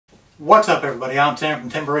What's up everybody, I'm Tim from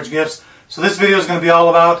Timber Ridge Gifts. So this video is going to be all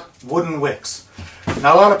about wooden wicks.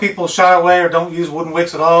 Now a lot of people shy away or don't use wooden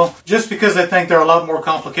wicks at all just because they think they're a lot more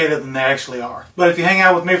complicated than they actually are. But if you hang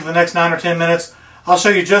out with me for the next 9 or 10 minutes, I'll show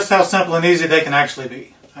you just how simple and easy they can actually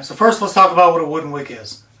be. Right, so first let's talk about what a wooden wick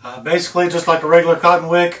is. Basically just like a regular cotton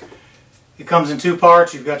wick, it comes in two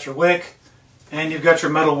parts. You've got your wick and you've got your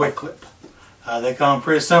metal wick clip. They come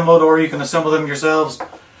pre-assembled or you can assemble them yourselves.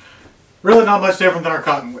 Really not much different than our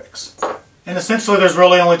cotton wicks. And essentially there's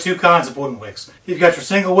really only two kinds of wooden wicks. You've got your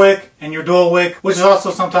single wick and your dual wick, which is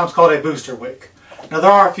also sometimes called a booster wick. Now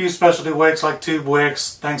there are a few specialty wicks like tube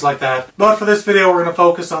wicks, things like that. But for this video we're going to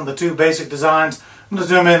focus on the two basic designs. I'm going to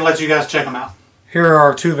zoom in and let you guys check them out. Here are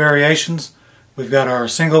our two variations. We've got our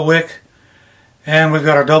single wick and we've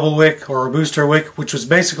got our double wick or a booster wick, which was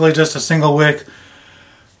basically just a single wick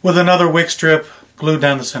with another wick strip glued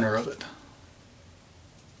down the center of it.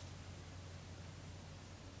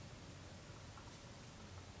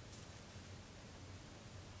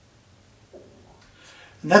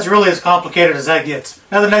 And that's really as complicated as that gets.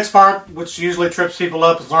 Now the next part, which usually trips people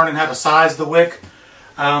up, is learning how to size the wick.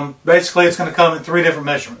 Basically it's going to come in three different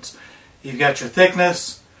measurements. You've got your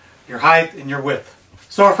thickness, your height, and your width.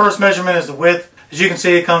 So our first measurement is the width. As you can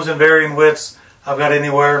see, it comes in varying widths. I've got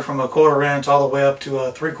anywhere from 1/4 inch all the way up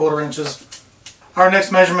to 3/4 inches. Our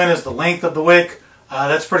next measurement is the length of the wick.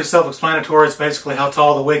 That's pretty self-explanatory. It's basically how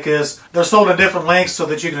tall the wick is. They're sold in different lengths so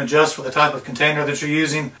that you can adjust for the type of container that you're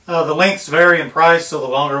using. The lengths vary in price, so the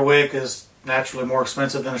longer wick is naturally more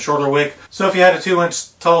expensive than a shorter wick. So if you had a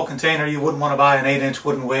 2-inch tall container, you wouldn't want to buy an 8-inch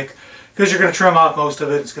wooden wick because you're going to trim off most of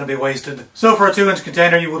it. It's going to be wasted. So for a 2-inch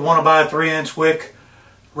container, you would want to buy a 3-inch wick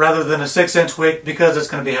rather than a 6-inch wick because it's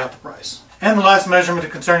going to be half the price. And the last measurement to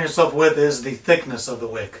concern yourself with is the thickness of the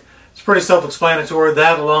wick. It's pretty self-explanatory.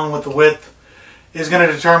 That, along with the width, is going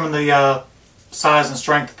to determine the size and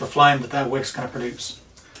strength of the flame that wick's going to produce.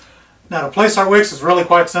 Now to place our wicks is really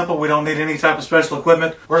quite simple. We don't need any type of special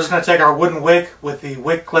equipment. We're just going to take our wooden wick with the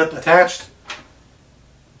wick clip attached.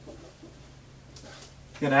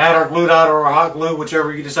 Going to add our glue dot or our hot glue,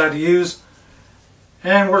 whichever you decide to use.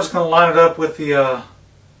 And we're just going to line it up with the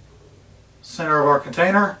center of our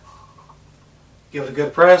container. Give it a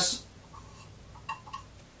good press.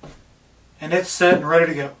 And it's set and ready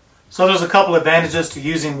to go. So there's a couple advantages to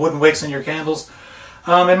using wooden wicks in your candles.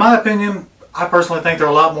 In my opinion, I personally think they're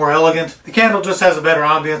a lot more elegant. The candle just has a better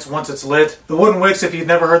ambience once it's lit. The wooden wicks, if you've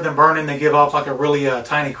never heard them burning, they give off like a really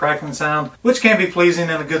tiny crackling sound, which can be pleasing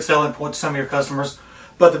and a good selling point to some of your customers.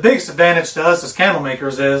 But the biggest advantage to us as candle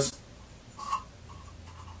makers is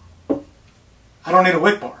I don't need a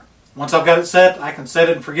wick bar. Once I've got it set, I can set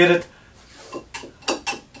it and forget it.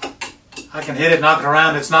 I can hit it, knock it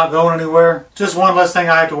around, it's not going anywhere. Just one less thing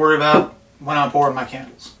I have to worry about when I'm pouring my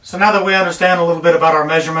candles. So now that we understand a little bit about our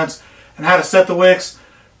measurements and how to set the wicks,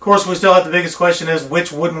 of course we still have the biggest question is,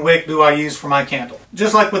 which wooden wick do I use for my candle?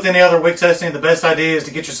 Just like with any other wick testing, the best idea is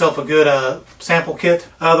to get yourself a good sample kit.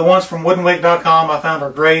 The ones from woodenwick.com I found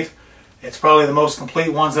are great. It's probably the most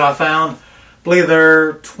complete ones that I found. I believe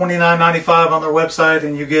they're $29.95 on their website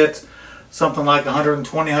and you get something like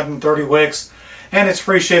 120, 130 wicks. And it's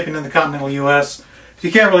free shipping in the continental US. If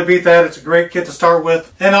you can't really beat that, it's a great kit to start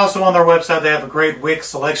with. And also on their website they have a great wick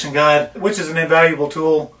selection guide, which is an invaluable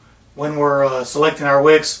tool when we're selecting our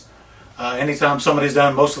wicks. Anytime somebody's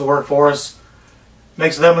done most of the work for us,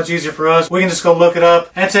 makes it that much easier for us. We can just go look it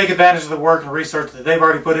up and take advantage of the work and research that they've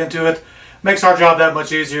already put into it. Makes our job that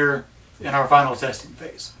much easier in our final testing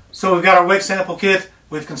phase. So we've got our wick sample kit.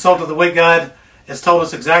 We've consulted the wick guide. It's told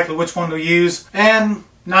us exactly which one to use, and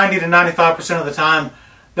 90 to 95% of the time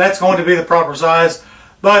that's going to be the proper size.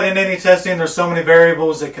 But in any testing there's so many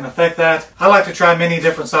variables that can affect that. I like to try many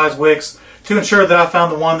different size wicks to ensure that I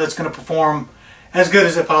found the one that's going to perform as good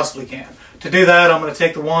as it possibly can. To do that, I'm going to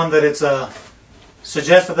take the one that it's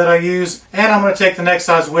suggested that I use, and I'm going to take the next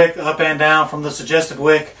size wick up and down from the suggested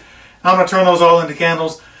wick. I'm going to turn those all into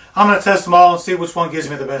candles. I'm going to test them all and see which one gives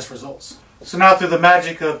me the best results. So now through the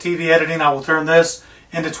magic of TV editing, I will turn this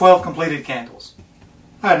into 12 completed candles.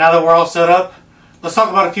 Alright, now that we're all set up, let's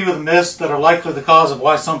talk about a few of the myths that are likely the cause of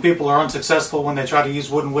why some people are unsuccessful when they try to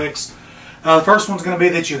use wooden wicks. The first one's going to be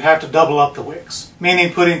that you have to double up the wicks,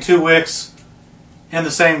 meaning putting 2 wicks in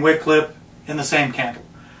the same wick clip in the same candle.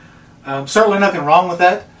 Certainly nothing wrong with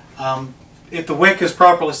that. If the wick is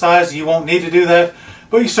properly sized, you won't need to do that,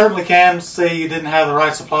 but you certainly can. Say you didn't have the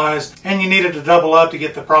right supplies and you needed to double up to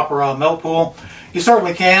get the proper melt pool. You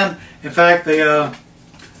certainly can. In fact,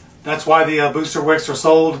 that's why the booster wicks are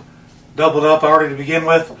sold doubled up already to begin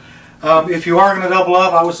with. If you are going to double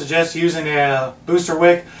up, I would suggest using a booster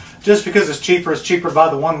wick just because it's cheaper. It's cheaper to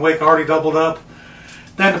buy the one wick already doubled up.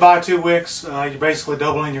 Then to buy 2 wicks, you're basically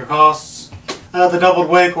doubling your costs. The doubled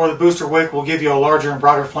wick or the booster wick will give you a larger and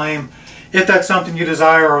brighter flame if that's something you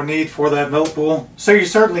desire or need for that melt pool. So you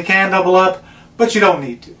certainly can double up, but you don't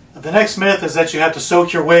need to. The next myth is that you have to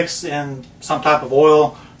soak your wicks in some type of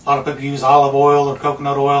oil. A lot of people use olive oil or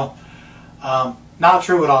coconut oil. Not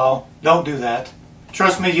true at all. Don't do that.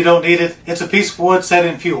 Trust me, you don't need it. It's a piece of wood set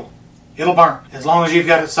in fuel. It'll burn. As long as you've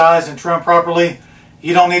got it sized and trimmed properly,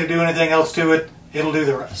 you don't need to do anything else to it. It'll do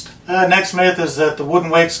the rest. Next myth is that the wooden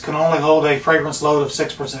wicks can only hold a fragrance load of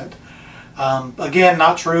 6%. Again,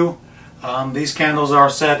 not true. These candles are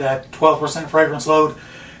set at 12% fragrance load.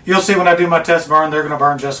 You'll see when I do my test burn, they're going to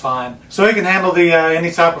burn just fine. So you can handle the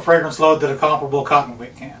any type of fragrance load that a comparable cotton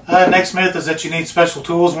wick can. Next myth is that you need special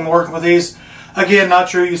tools when working with these. Again, not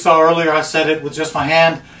true. You saw earlier I set it with just my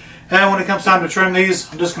hand. And when it comes time to trim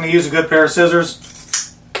these, I'm just going to use a good pair of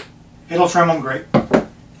scissors. It'll trim them great.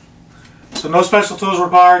 So no special tools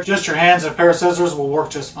required. Just your hands and a pair of scissors will work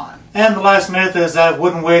just fine. And the last myth is that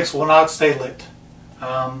wooden wicks will not stay lit.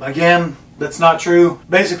 Again, that's not true.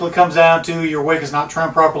 Basically comes down to your wick is not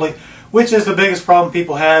trimmed properly, which is the biggest problem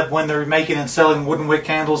people have when they're making and selling wooden wick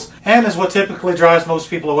candles, and is what typically drives most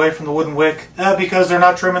people away from the wooden wick because they're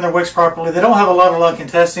not trimming their wicks properly. They don't have a lot of luck in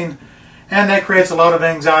testing, and that creates a lot of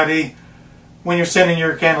anxiety when you're sending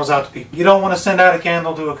your candles out to people. You don't want to send out a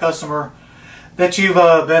candle to a customer that you've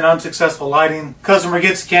been unsuccessful lighting. Customer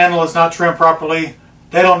gets the candle, it's not trimmed properly.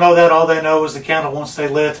 They don't know that. All they know is the candle won't stay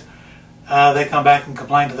lit. They come back and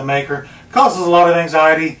complain to the maker. Causes a lot of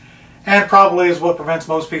anxiety, and probably is what prevents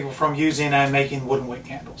most people from using and making wooden wick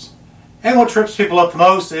candles. And what trips people up the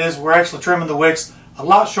most is we're actually trimming the wicks a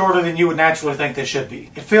lot shorter than you would naturally think they should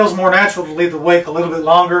be. It feels more natural to leave the wick a little bit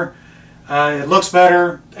longer. It looks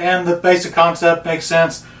better, and the basic concept makes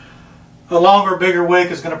sense. A longer, bigger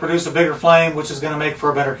wick is going to produce a bigger flame, which is going to make for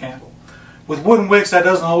a better candle. With wooden wicks, that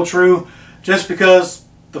doesn't hold true, just because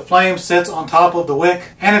the flame sits on top of the wick,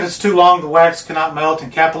 and if it's too long, the wax cannot melt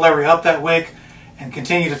and capillary up that wick and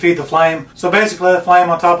continue to feed the flame. So basically, the flame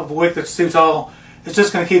on top of a wick that's too tall is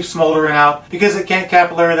just going to keep smoldering out because it can't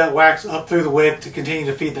capillary that wax up through the wick to continue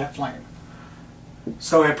to feed that flame.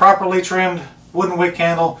 So a properly trimmed wooden wick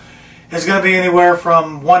candle is going to be anywhere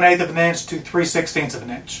from 1/8 of an inch to 3/16 of an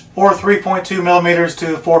inch, or 3.2 millimeters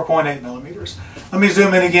to 4.8 millimeters. Let me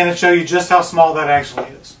zoom in again and show you just how small that actually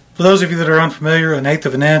is. For those of you that are unfamiliar, 1/8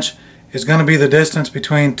 of an inch is going to be the distance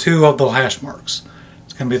between 2 of the hash marks.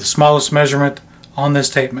 It's going to be the smallest measurement on this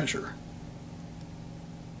tape measure.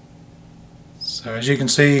 So as you can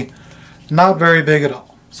see, not very big at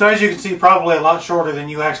all. So as you can see, probably a lot shorter than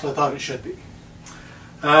you actually thought it should be.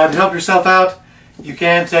 To help yourself out, you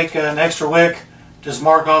can take an extra wick, just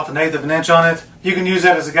mark off 1/8 of an inch on it. You can use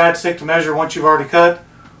that as a guide stick to measure once you've already cut,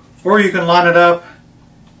 or you can line it up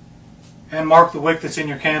and mark the wick that's in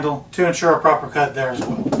your candle to ensure a proper cut there as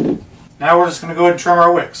well. Now we're just going to go ahead and trim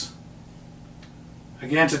our wicks.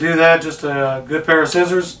 Again, to do that, just a good pair of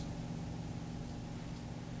scissors.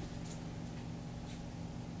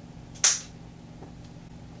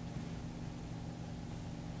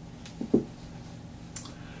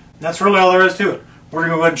 That's really all there is to it. We're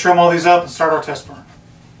going to go ahead and trim all these up and start our test burn.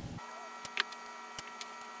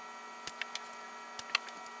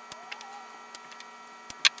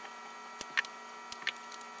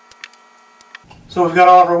 So we've got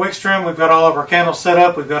all of our wicks trimmed, we've got all of our candles set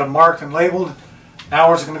up, we've got them marked and labeled. Now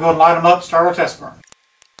we're just going to go and light them up and start our test burn.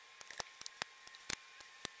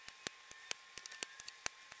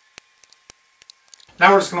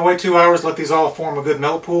 Now we're just going to wait 2 hours, let these all form a good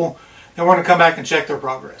melt pool. Then we're going to come back and check their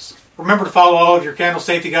progress. Remember to follow all of your candle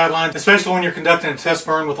safety guidelines, especially when you're conducting a test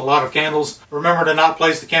burn with a lot of candles. Remember to not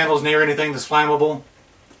place the candles near anything that's flammable.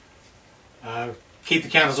 Keep the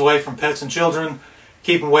candles away from pets and children.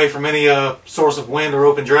 Keep them away from any source of wind or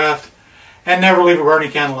open draft. And never leave a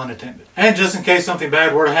burning candle unattended. And just in case something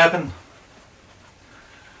bad were to happen,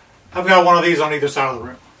 I've got one of these on either side of the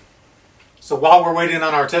room. So while we're waiting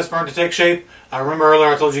on our test burn to take shape, I remember earlier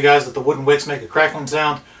I told you guys that the wooden wicks make a crackling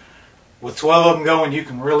sound. With 12 of them going, you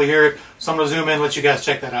can really hear it. So I'm going to zoom in and let you guys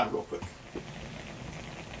check that out real quick.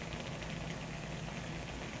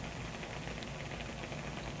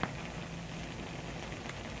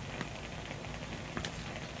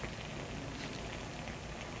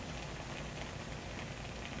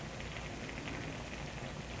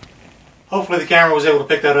 Hopefully the camera was able to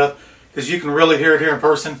pick that up, because you can really hear it here in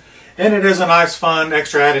person. And it is a nice, fun,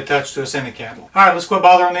 extra added touch to a scented candle. Alright, let's quit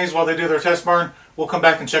bothering these while they do their test burn. We'll come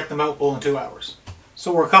back and check the melt pool in 2 hours.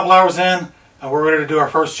 So we're a couple hours in. We're ready to do our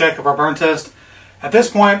first check of our burn test. At this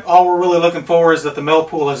point, all we're really looking for is that the melt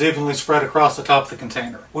pool is evenly spread across the top of the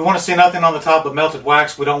container. We want to see nothing on the top but melted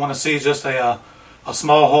wax. We don't want to see just a a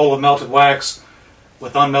small hole of melted wax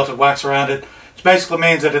with unmelted wax around it, which basically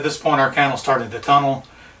means that at this point our candle's starting to tunnel.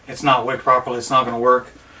 It's not wicked properly, it's not going to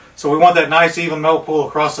work. So we want that nice even melt pool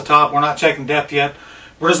across the top. We're not checking depth yet.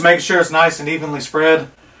 We're just making sure it's nice and evenly spread.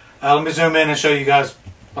 Let me zoom in and show you guys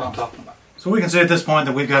what I'm talking about. So we can see at this point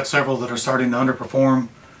that we've got several that are starting to underperform,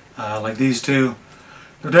 like these two.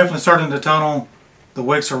 They're definitely starting to tunnel. The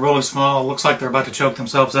wicks are really small. It looks like they're about to choke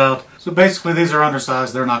themselves out. So basically these are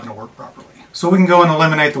undersized. They're not going to work properly. So we can go and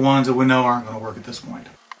eliminate the ones that we know aren't going to work at this point.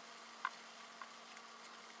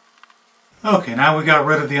 Okay, now we got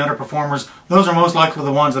rid of the underperformers. Those are most likely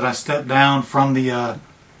the ones that I stepped down from the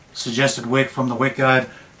suggested wick from the wick guide.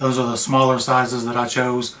 Those are the smaller sizes that I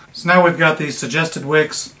chose. So now we've got these suggested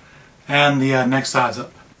wicks and the next size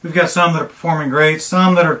up. We've got some that are performing great,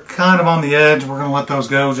 some that are kind of on the edge. We're going to let those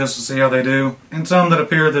go just to see how they do. And some that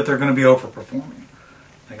appear that they're going to be overperforming.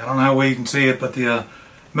 Like, I don't know how well you can see it, but the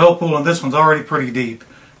melt pool on this one's already pretty deep.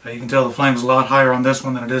 You can tell the flame's a lot higher on this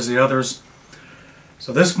one than it is the others.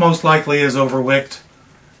 So this most likely is overwicked.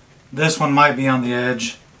 This one might be on the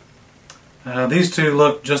edge. These two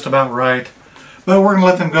look just about right. But we're going to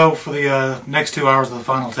let them go for the next 2 hours of the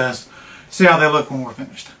final test. See how they look when we're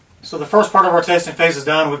finished. So the first part of our testing phase is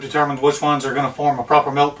done. We've determined which ones are going to form a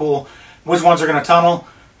proper melt pool, which ones are going to tunnel.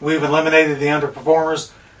 We've eliminated the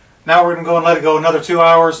underperformers. Now we're going to go and let it go another 2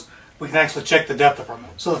 hours. We can actually check the depth of our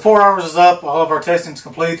melt. So the 4 hours is up. All of our testing is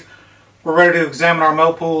complete. We're ready to examine our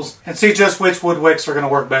melt pools and see just which wood wicks are going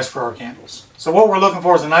to work best for our candles. So what we're looking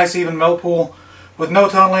for is a nice even melt pool with no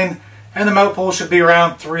tunneling, and the melt pool should be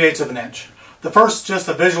around 3/8 of an inch. The first is just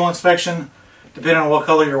a visual inspection, depending on what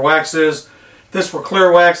color your wax is. If this were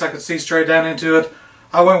clear wax, I could see straight down into it.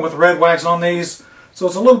 I went with red wax on these, so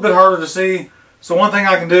it's a little bit harder to see. So one thing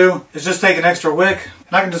I can do is just take an extra wick,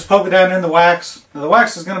 and I can just poke it down in the wax. Now the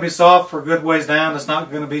wax is going to be soft for a good ways down. It's not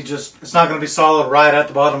going to be solid right at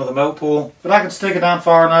the bottom of the melt pool. But I can stick it down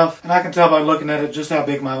far enough, and I can tell by looking at it just how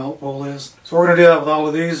big my melt pool is. So we're going to do that with all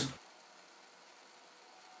of these.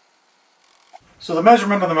 So the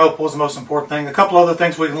measurement of the melt pool is the most important thing. A couple other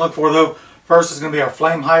things we can look for though. First is going to be our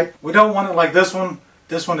flame height. We don't want it like this one.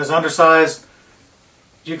 This one is undersized.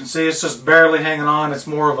 You can see it's just barely hanging on. It's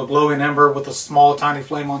more of a glowing ember with a small tiny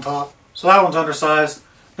flame on top. So that one's undersized.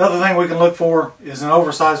 Another thing we can look for is an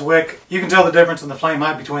oversized wick. You can tell the difference in the flame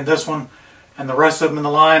height between this one and the rest of them in the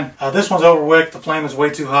line. This one's overwicked. The flame is way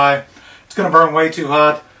too high. It's going to burn way too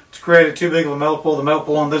hot to create a too big of a melt pool. The melt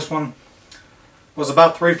pool on this one was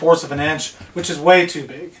about 3/4 of an inch, which is way too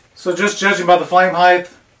big. So just judging by the flame height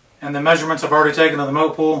and the measurements I've already taken of the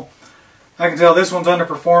melt pool, I can tell this one's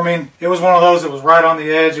underperforming. It was one of those that was right on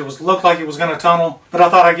the edge. It looked like it was going to tunnel, but I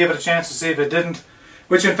thought I'd give it a chance to see if it didn't,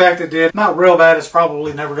 which in fact it did. Not real bad. It's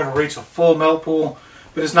probably never going to reach a full melt pool,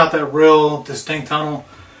 but it's not that real distinct tunnel.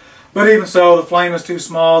 But even so, the flame is too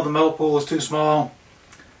small. The melt pool is too small.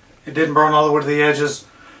 It didn't burn all the way to the edges.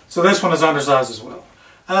 So this one is undersized as well.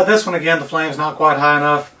 This one again, the flame's not quite high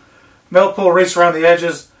enough. Melt pool reached around the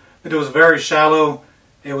edges, but it was very shallow.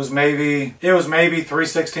 It was maybe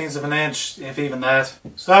 3/16 of an inch, if even that.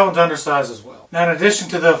 So that one's undersized as well. Now in addition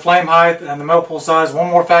to the flame height and the melt pool size, one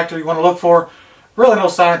more factor you want to look for. Really no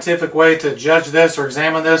scientific way to judge this or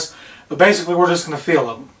examine this, but basically we're just going to feel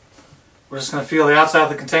them. We're just going to feel the outside of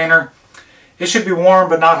the container. It should be warm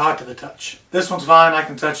but not hot to the touch. This one's fine. I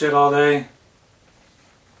can touch it all day.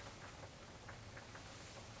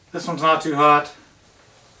 This one's not too hot.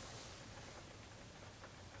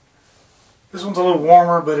 This one's a little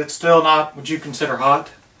warmer, but it's still not what you consider hot.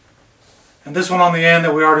 And this one on the end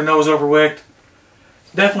that we already know is overwicked.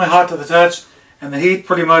 Definitely hot to the touch, and the heat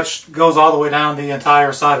pretty much goes all the way down the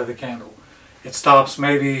entire side of the candle. It stops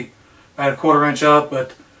maybe about 1/4 inch up,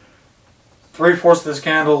 but 3/4 of this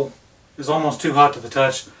candle is almost too hot to the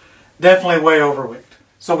touch. Definitely way overwicked.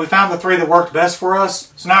 So we found the 3 that worked best for us.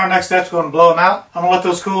 So now our next step is going to blow them out. I'm going to let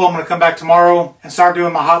those cool. I'm going to come back tomorrow and start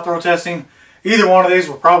doing my hot throw testing. Either one of these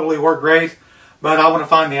will probably work great, but I want to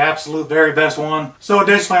find the absolute very best one. So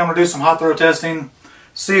additionally, I'm going to do some hot throw testing,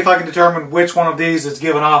 see if I can determine which one of these is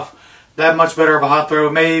giving off that much better of a hot throw.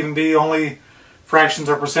 It may even be only fractions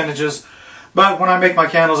or percentages, but when I make my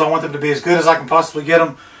candles, I want them to be as good as I can possibly get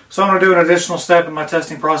them. So I'm going to do an additional step in my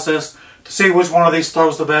testing process to see which one of these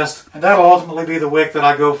throws the best, and that'll ultimately be the wick that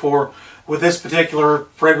I go for with this particular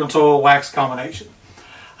fragrance oil wax combination.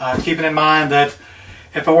 Keeping in mind that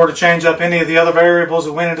if I were to change up any of the other variables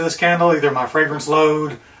that went into this candle, either my fragrance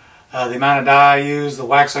load, the amount of dye I use, the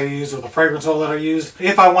wax I use, or the fragrance oil that I used,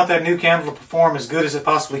 if I want that new candle to perform as good as it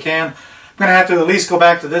possibly can, I'm going to have to at least go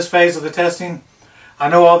back to this phase of the testing. I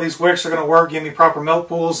know all these wicks are going to work, give me proper melt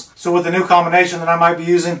pools. So with the new combination that I might be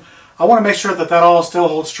using, I want to make sure that that all still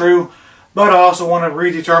holds true. but I also want to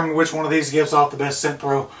redetermine which one of these gives off the best scent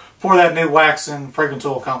throw for that new wax and fragrance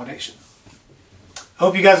oil combination.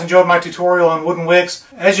 Hope you guys enjoyed my tutorial on wooden wicks.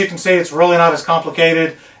 As you can see, it's really not as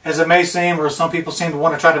complicated as it may seem, or some people seem to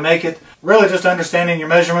want to try to make it. Really just understanding your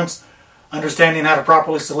measurements, understanding how to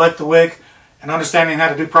properly select the wick, and understanding how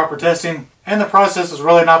to do proper testing. And the process is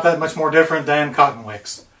really not that much more different than cotton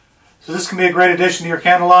wicks. So this can be a great addition to your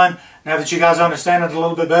candle line. Now that you guys understand it a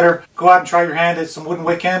little bit better, go out and try your hand at some wooden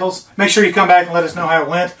wick candles. Make sure you come back and let us know how it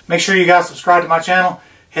went. Make sure you guys subscribe to my channel.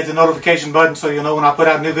 Hit the notification button so you'll know when I put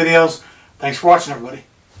out new videos. Thanks for watching, everybody.